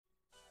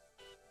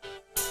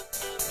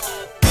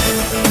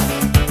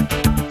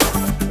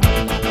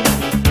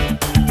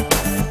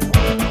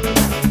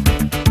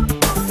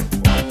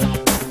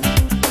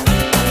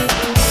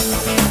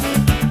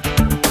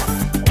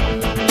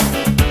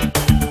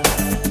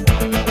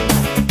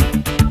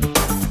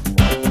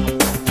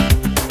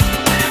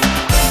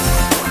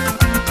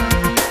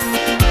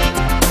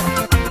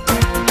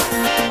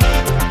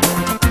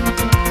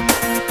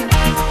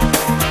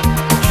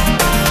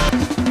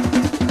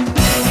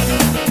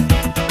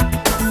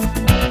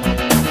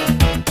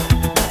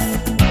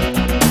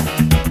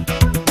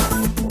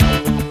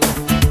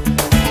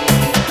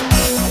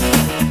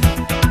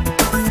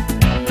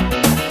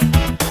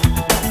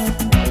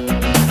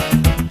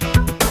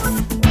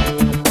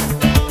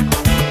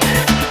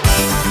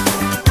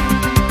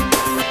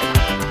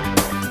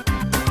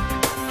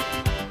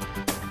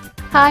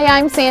Hi,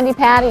 I'm Sandi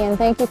Patty, and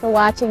thank you for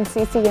watching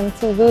CCM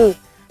TV.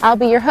 I'll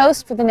be your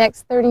host for the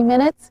next 30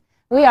 minutes.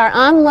 We are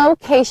on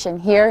location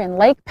here in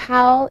Lake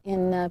Powell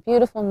in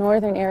beautiful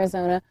northern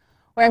Arizona,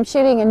 where I'm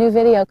shooting a new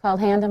video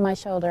called Hand on My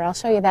Shoulder. I'll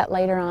show you that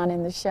later on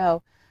in the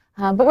show.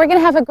 But we're going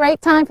to have a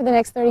great time for the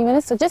next 30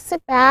 minutes, so just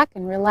sit back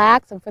and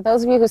relax. And for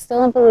those of you who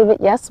still don't believe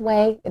it, yes,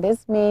 way, it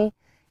is me,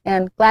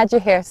 and glad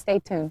you're here. Stay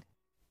tuned.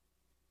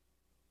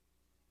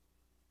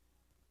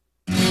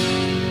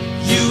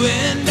 You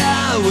and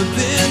I, we've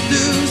been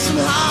through some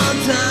hard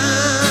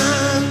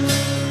times.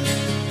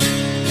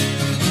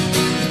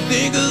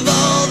 Think of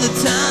all the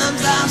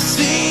times I've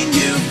seen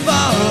you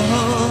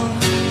fall.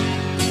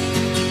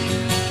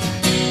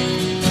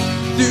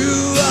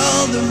 Through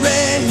all the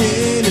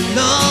rain and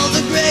all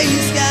the gray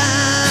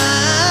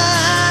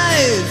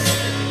skies,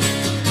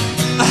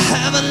 I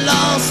haven't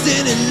lost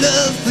any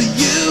love for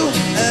you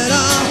at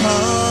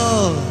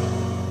all.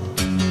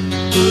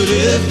 But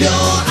if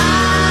your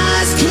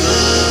eyes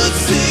could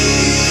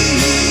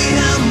see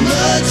how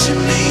much you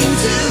mean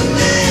to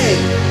me,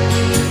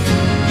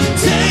 you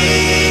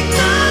take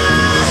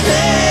my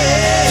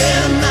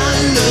hand, my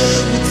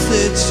love would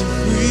set you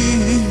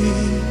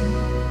free.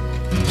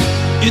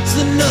 It's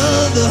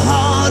another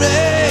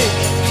heartache,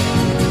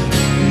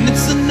 and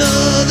it's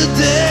another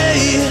day.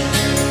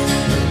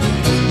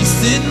 You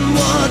sit and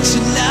watch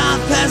your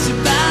life pass you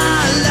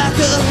by like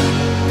a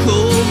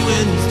cold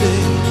Wednesday.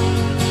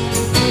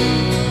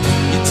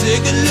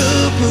 Take a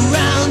look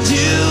around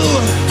you.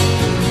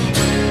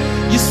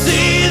 You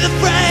see the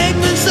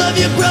fragments of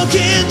your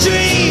broken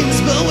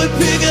dreams, but we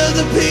pick up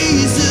the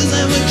pieces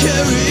and we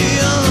carry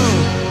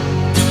on.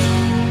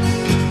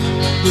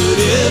 But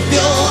if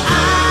your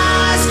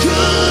eyes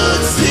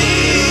could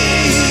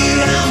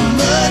see how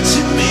much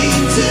you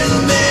mean to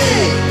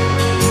me,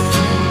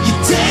 you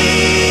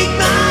take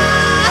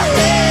my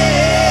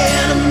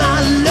hand, my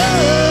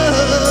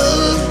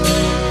love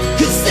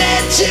could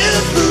set you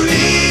free.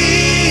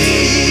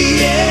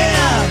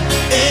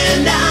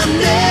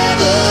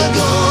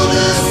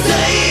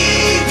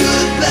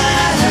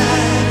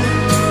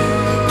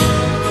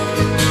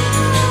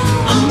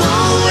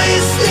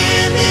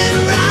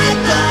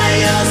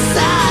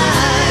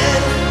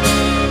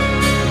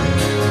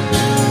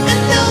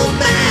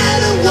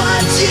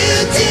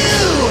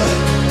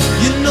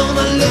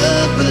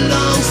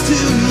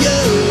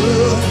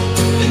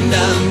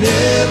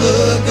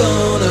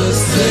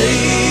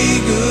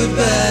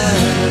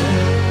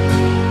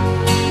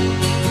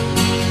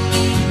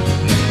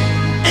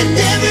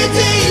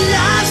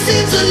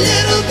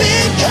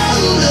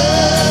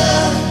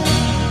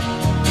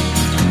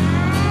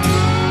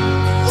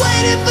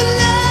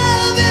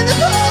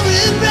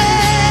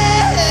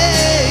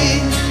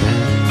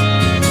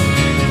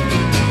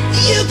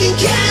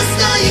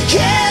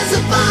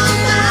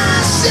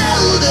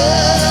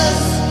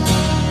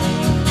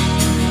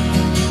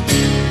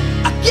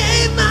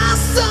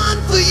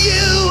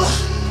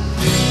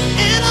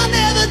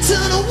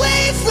 Turn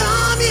away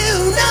from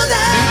you, no,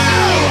 no.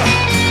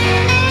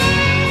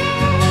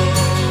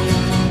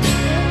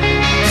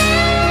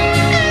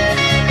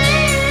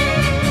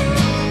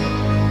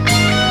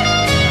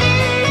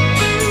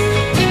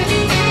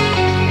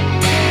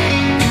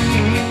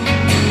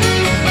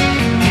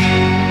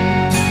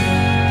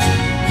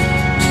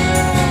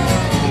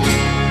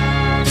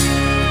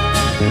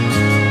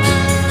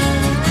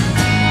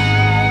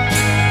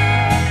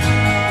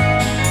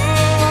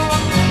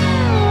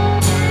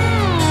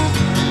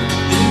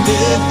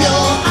 If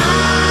your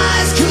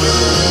eyes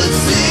could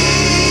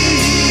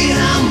see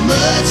how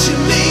much you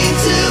mean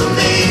to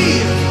me,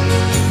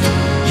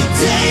 you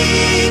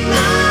take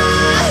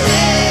my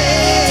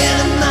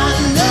hand, my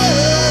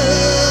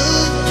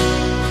love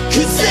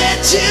could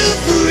set you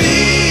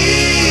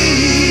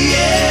free,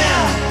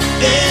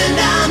 yeah. And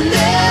I'm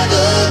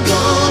never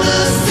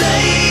gonna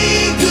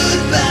say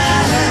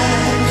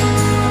goodbye.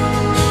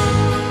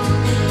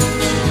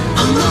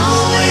 I'm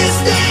always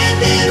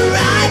standing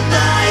right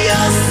by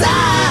your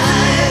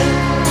side.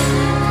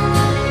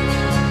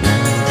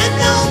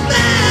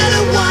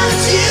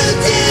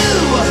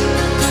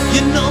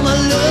 You know my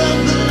love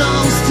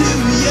belongs to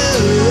you,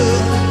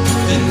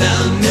 and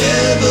I'm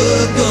never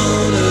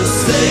gonna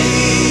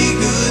say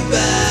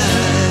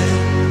goodbye.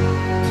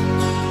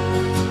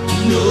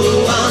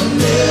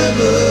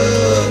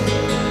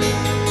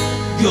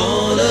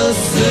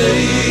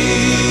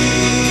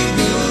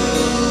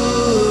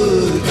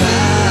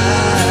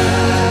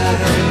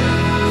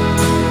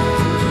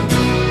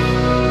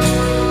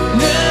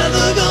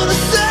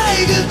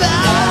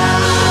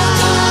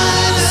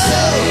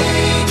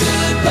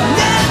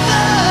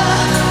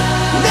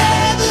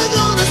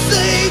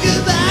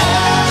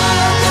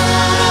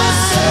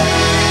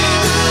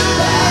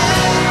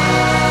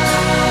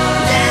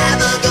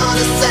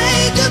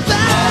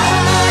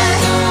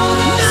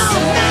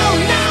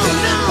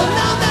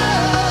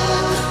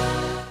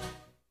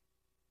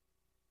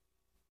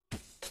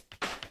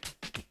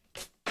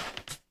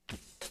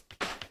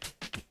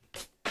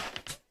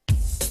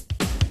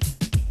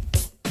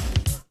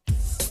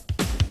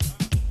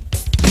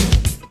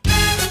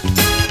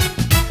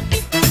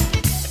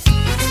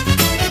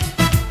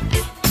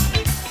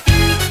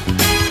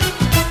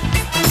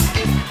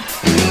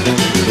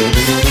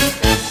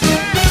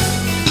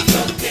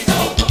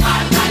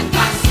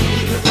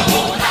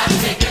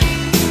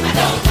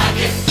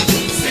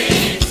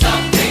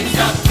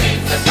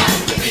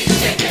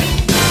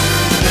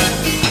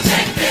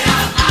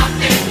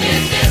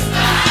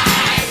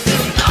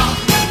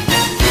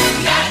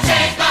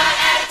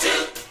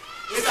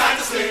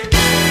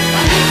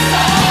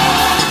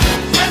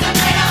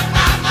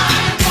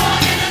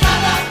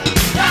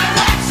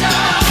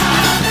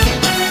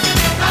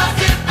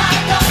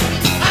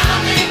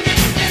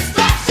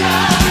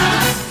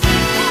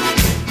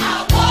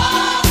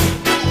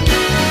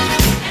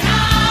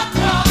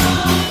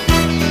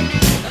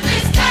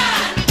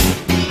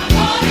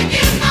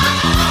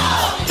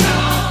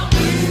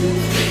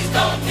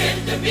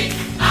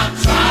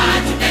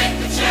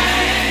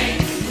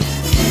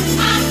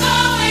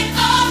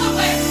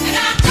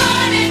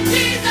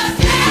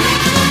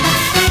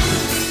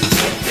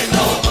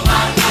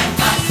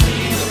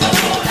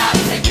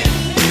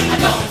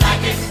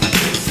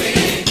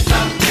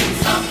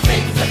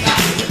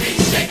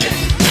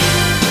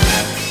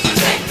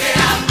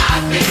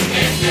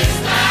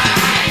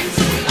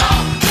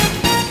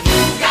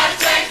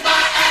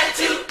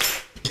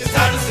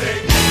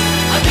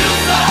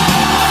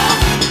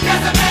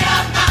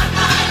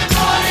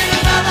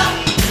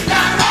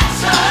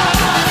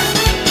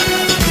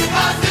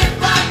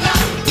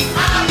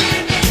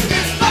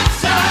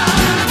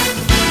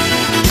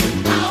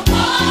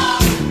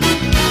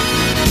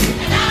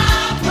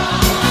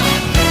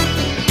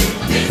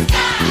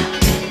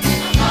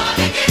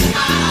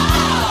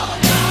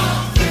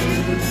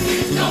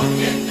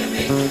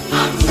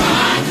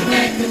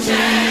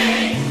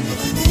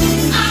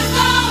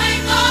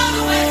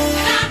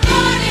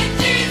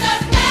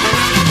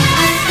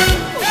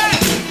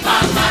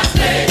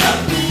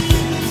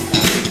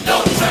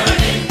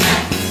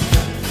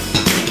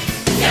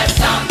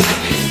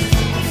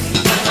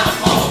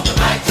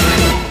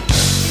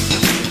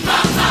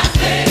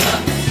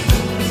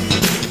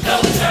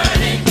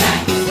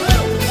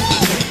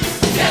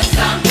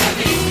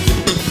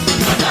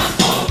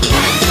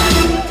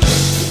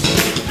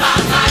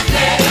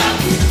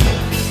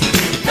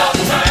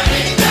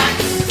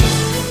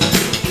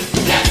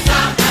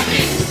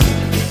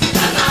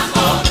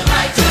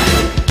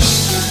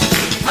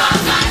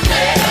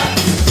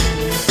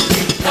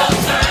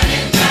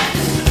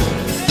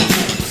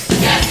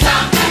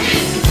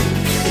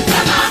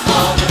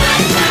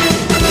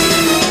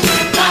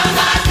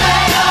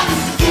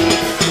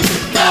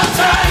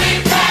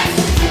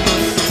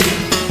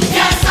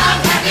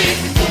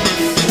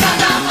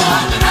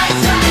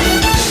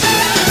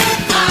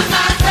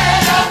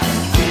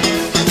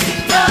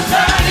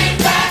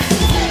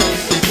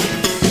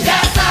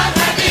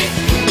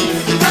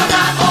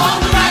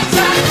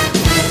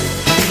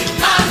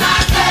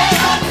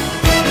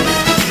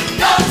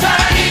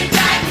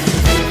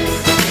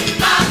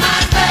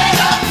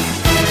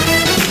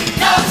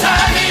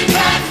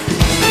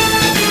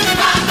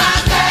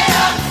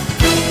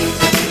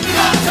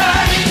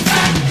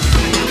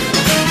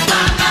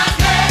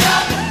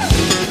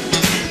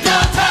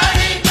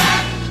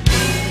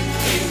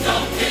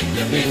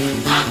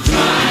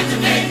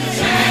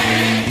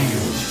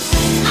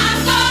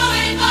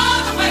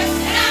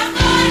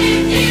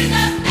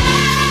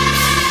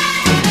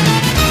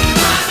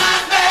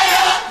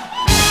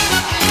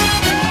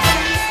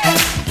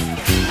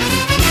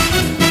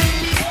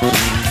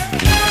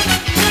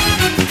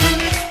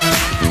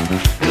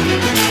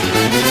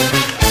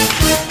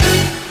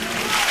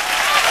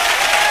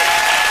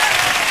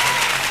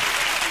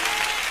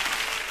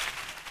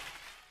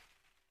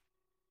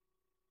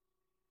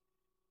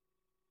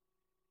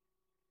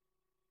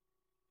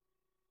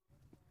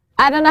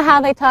 I don't know how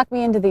they talk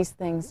me into these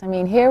things. I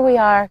mean, here we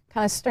are,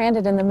 kind of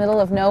stranded in the middle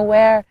of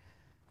nowhere.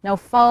 No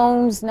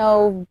phones,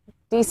 no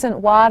decent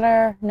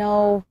water,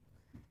 no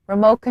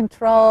remote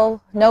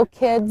control, no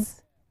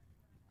kids.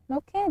 No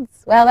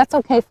kids. Well, that's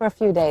okay for a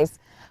few days.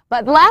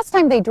 But the last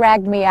time they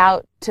dragged me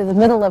out to the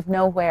middle of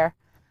nowhere,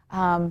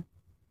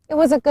 it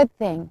was a good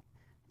thing.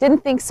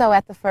 Didn't think so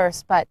at the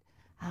first, but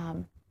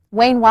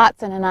Wayne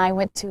Watson and I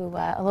went to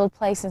a little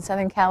place in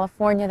Southern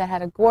California that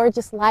had a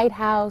gorgeous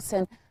lighthouse,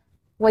 and,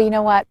 well, you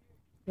know what?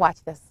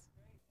 Watch this.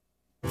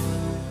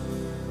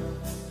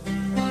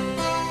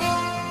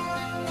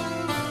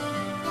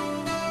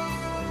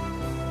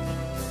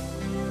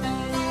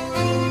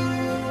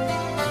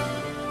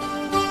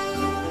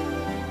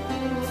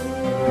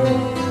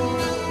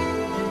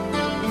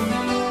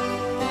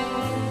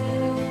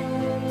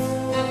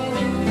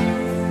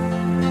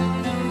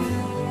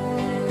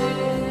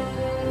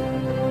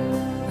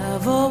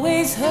 I've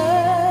always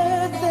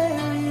heard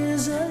there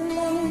is a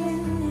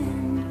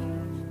land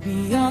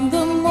beyond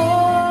the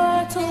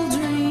mortal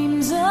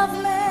dreams of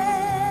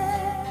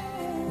man,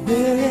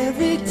 where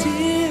every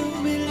tear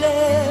will be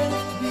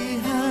left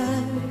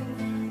behind,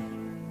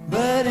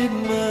 but it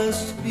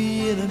must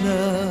be in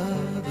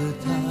another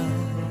time.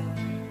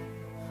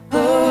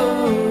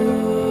 Oh,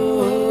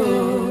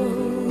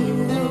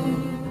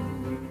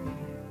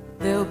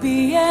 there'll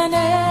be an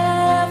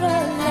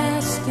everlasting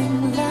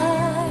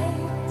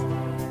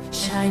light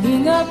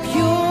shining up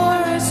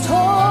purest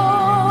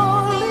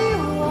holy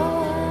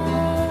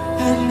white,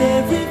 and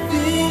every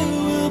fear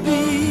will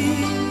be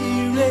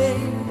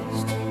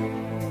erased,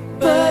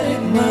 but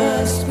it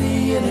must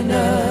be in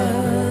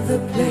another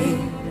place.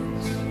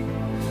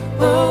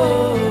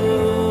 Oh,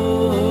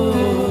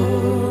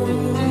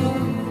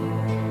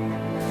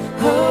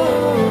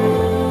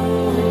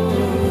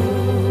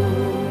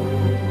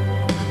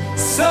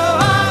 so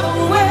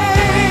I'm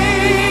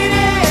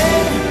waiting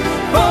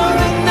for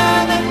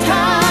another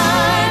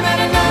time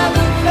and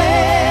another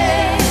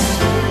place,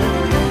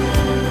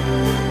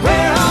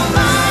 where all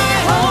my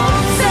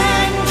hopes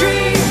and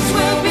dreams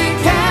will be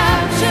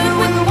captured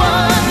with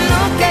one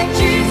look at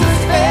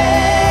Jesus' face.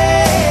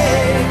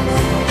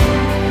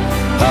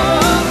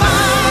 Oh,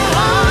 my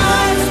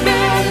heart's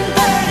been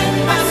burning,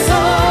 my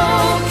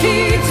soul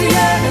keeps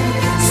yearning.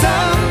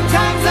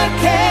 Sometimes I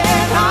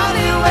can't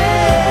hardly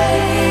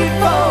wait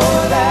for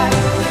that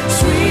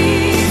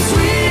sweet,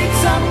 sweet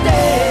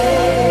someday,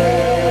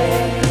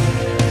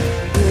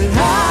 when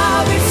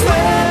I'll be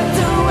swept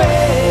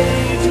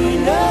away to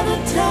another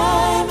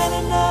time and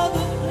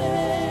another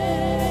place.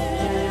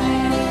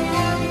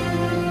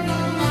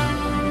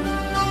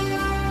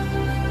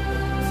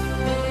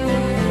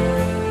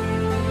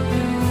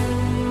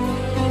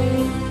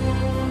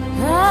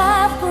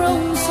 I've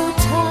grown so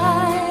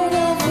tired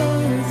of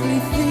earthly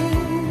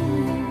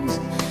things.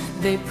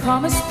 They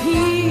promise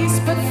peace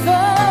but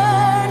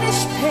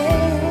furnish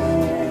pain.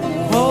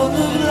 All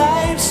of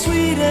life's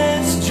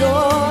sweetest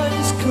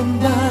joys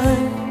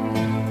combined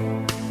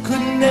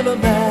could never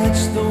match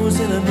those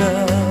in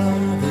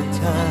another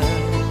time.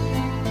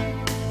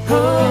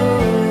 Oh,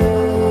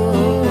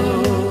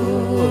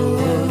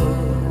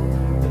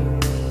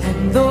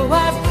 and though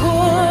I've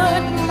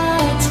put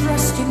my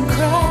trust in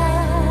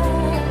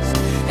Christ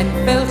and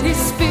felt His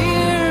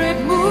Spirit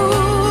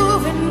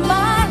move in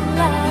my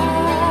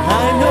life,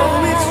 I know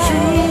it's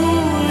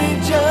truly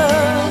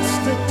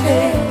just a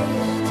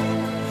taste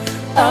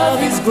of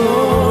His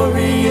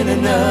glory in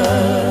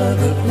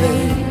another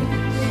place.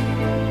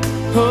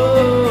 Oh,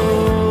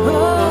 oh,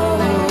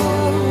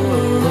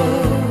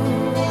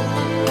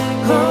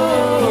 oh, oh.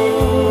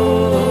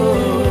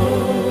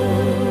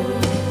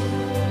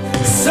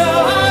 So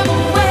I'm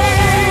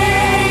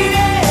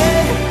waiting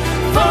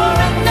for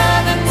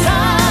another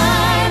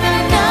time and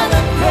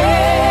another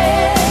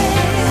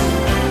place,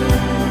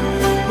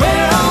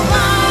 where all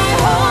my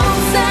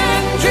hopes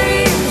and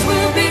dreams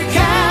will be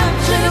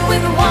captured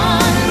with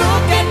one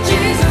look at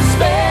Jesus'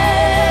 face.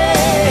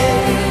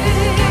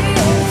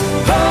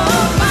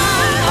 Oh,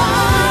 my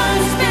heart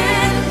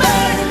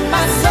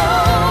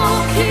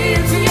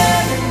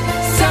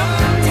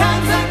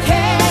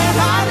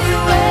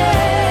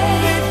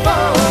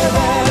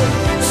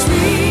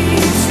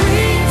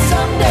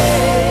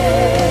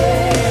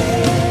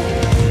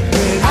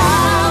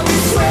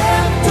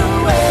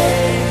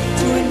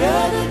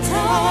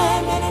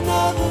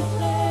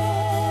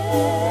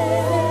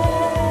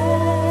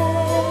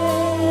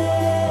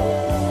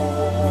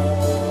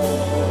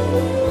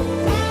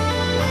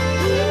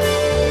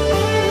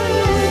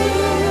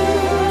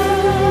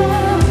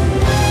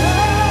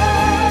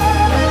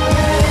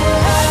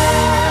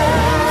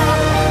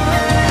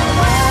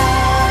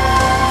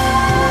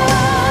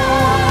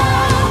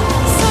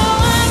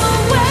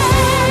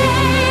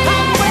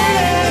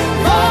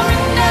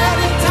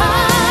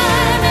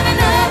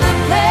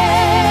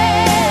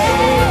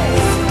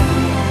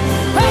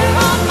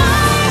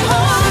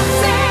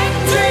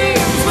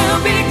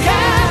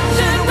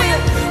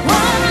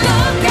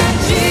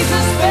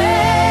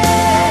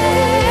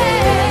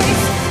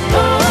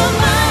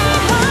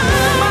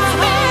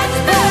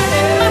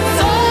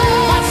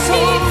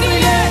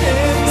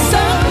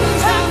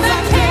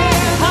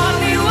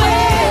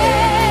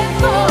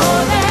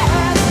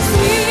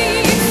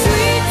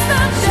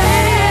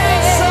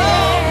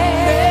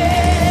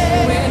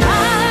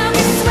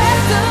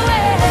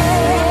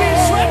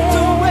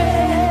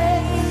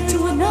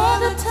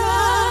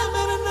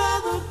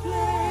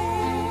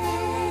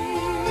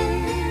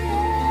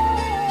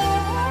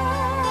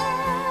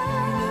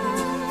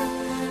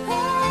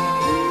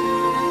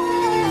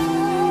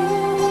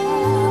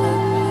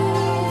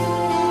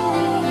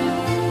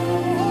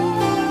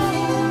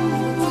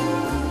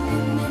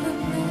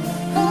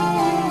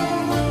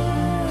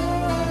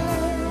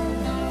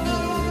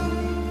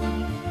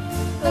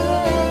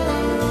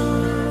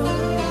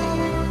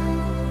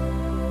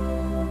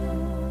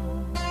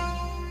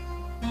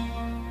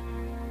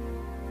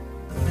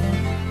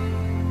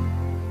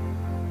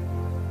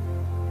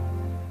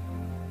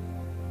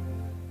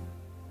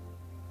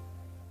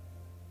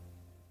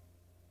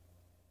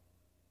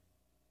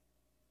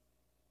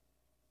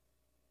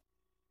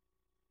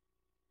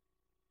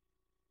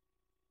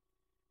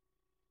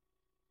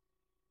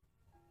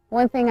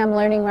One thing I'm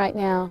learning right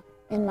now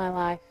in my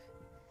life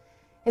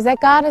is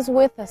that God is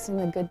with us in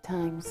the good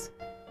times,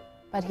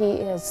 but He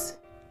is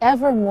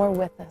ever more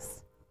with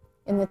us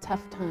in the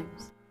tough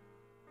times.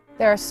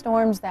 There are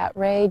storms that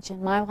rage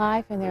in my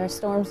life, and there are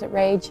storms that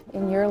rage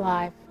in your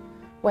life,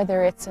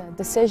 whether it's a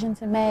decision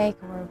to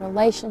make or a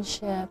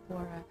relationship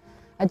or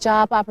a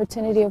job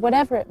opportunity or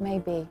whatever it may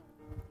be.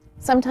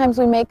 Sometimes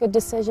we make good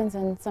decisions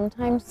and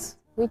sometimes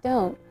we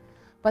don't.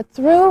 But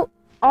through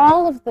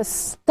all of the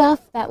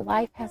stuff that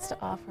life has to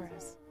offer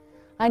us,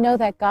 I know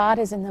that God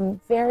is in the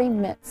very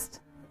midst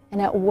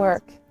and at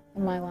work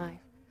in my life.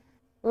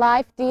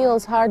 Life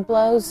deals hard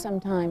blows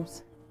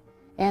sometimes,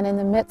 and in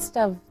the midst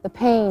of the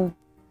pain,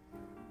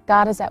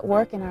 God is at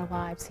work in our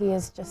lives. He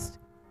is just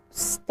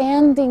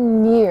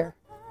standing near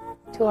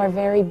to our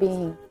very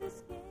being,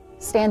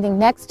 standing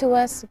next to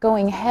us,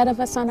 going ahead of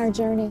us on our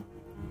journey,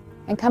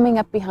 and coming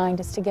up behind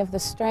us to give the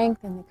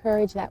strength and the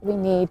courage that we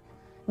need,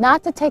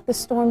 not to take the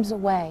storms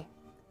away,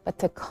 but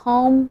to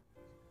calm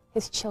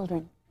His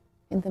children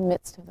in the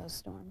midst of those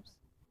storms.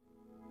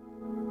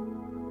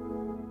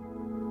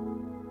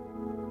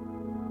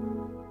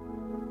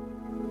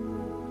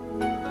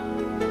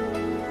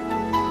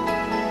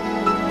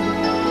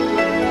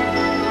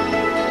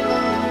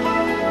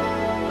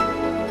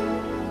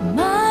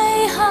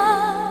 My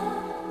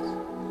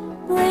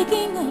heart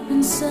breaking up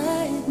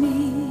inside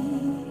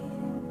me.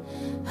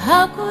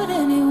 How could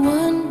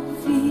anyone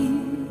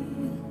feel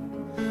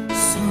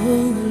so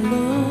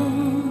alone?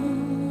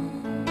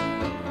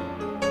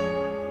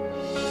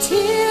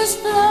 Tears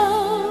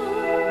flow,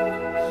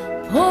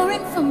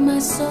 pouring from my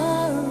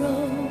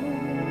sorrow.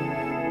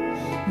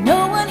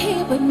 No one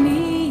here but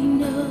me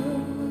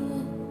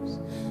knows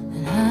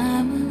that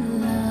I'm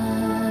alive.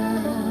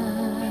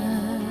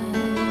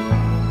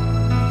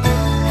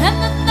 And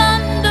the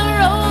thunder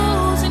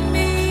rolls in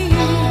me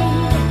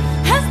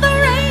as the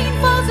rain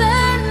falls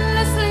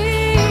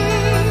endlessly.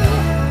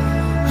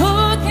 Who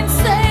can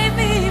save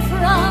me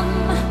from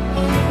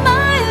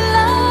my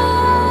love?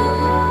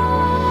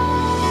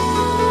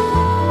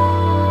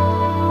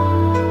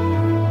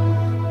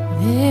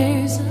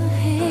 There's a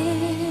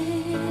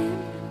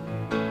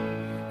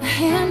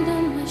hand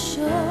on my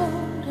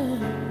shoulder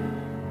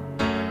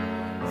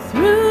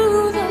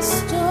through the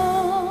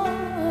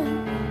storm,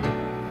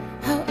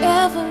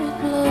 however it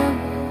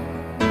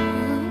blows.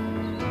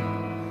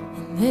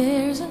 And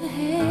there's a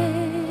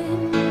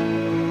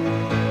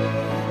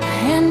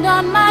hand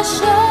on my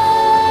shoulder,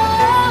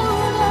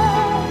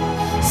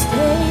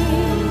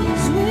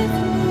 stays with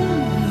me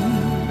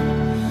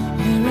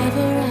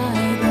wherever I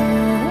go.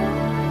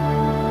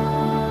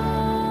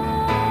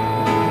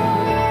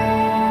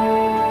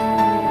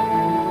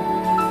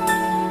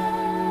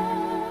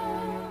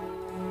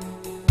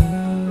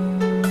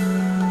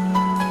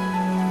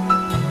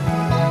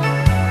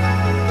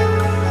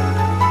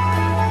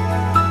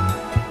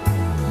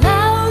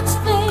 Clouds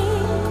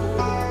fade,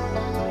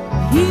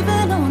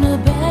 even on a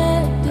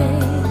bad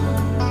day,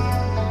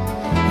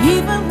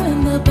 even when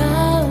the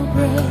bow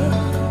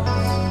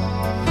breaks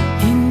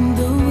in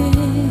the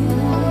wind.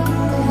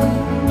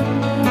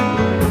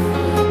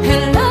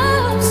 And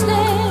love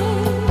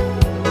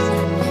stays,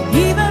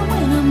 even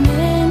when a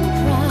man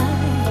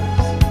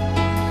cries,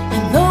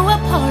 and though a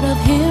part of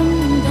him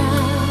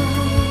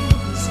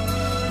dies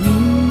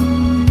in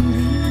the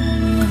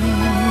end.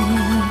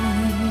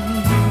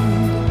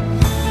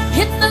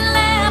 It's the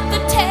lamp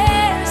that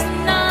tears the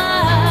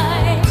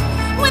night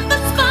with the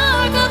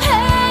spark of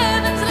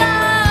heaven's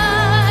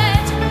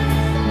light.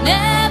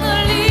 Never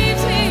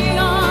leaves me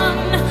on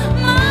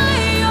my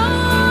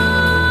own.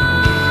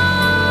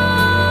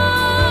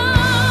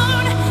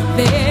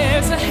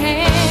 There's a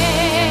hand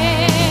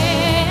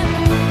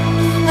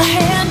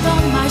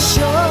on my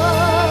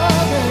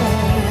shoulder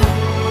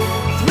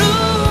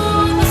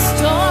through the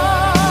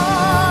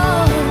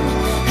storm,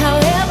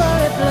 however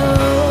it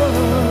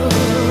blows.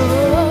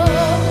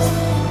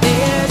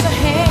 There's a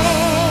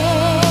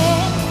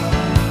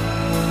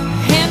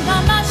hand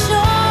on my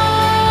shoulder,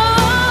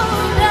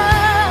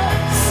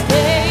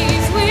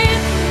 stays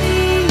with me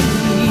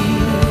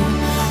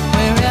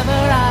wherever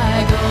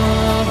I go.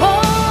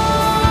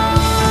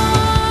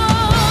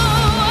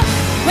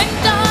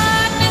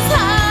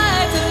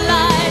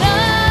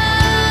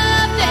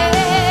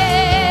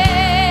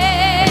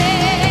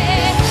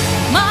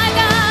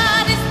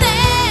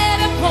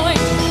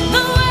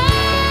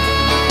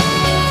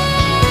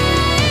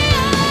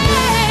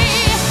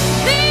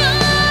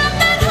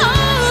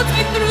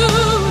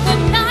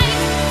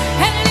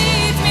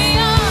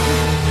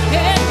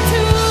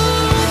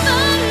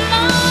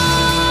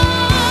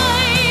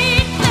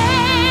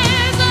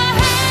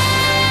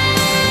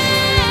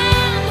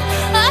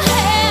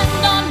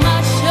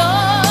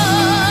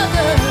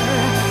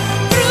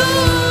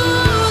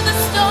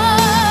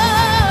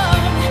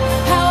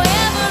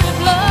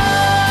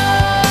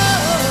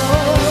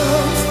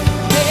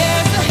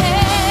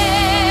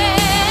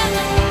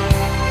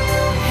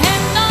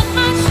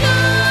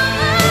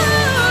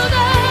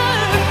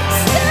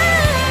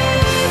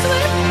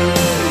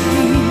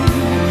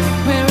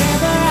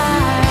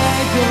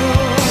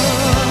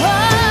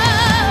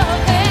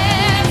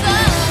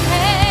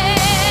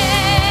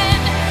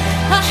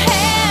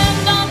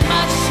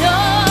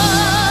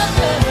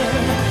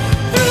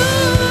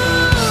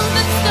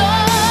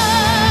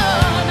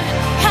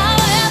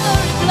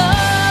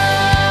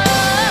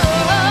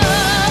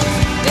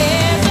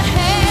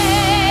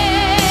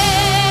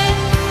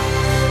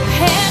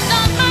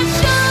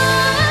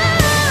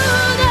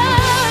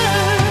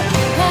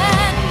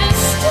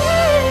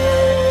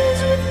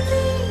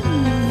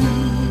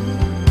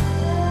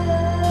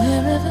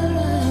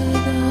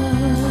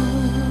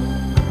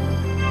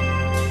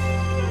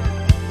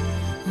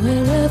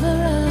 wherever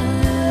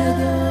I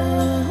go.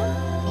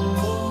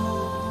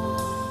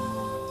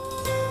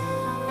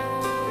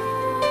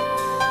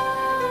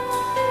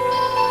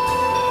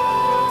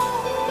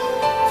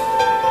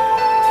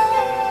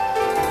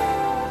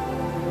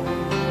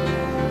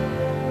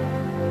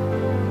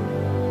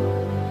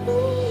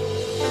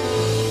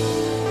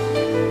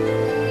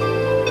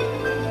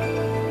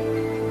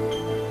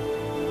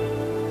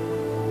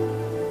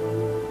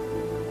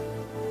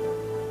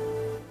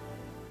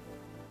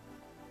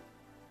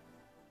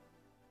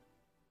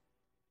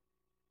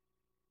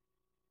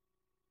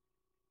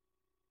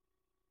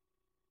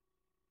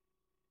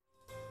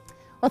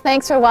 Well,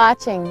 thanks for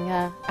watching.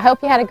 I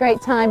hope you had a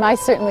great time. I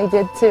certainly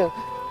did too.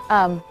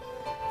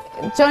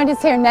 Join us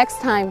here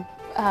next time,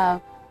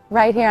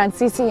 right here on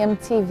CCM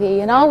TV.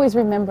 And always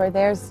remember,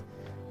 there's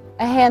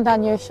a hand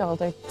on your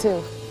shoulder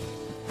too.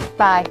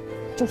 Bye.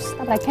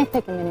 Stop it, I can't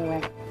take him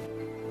anywhere.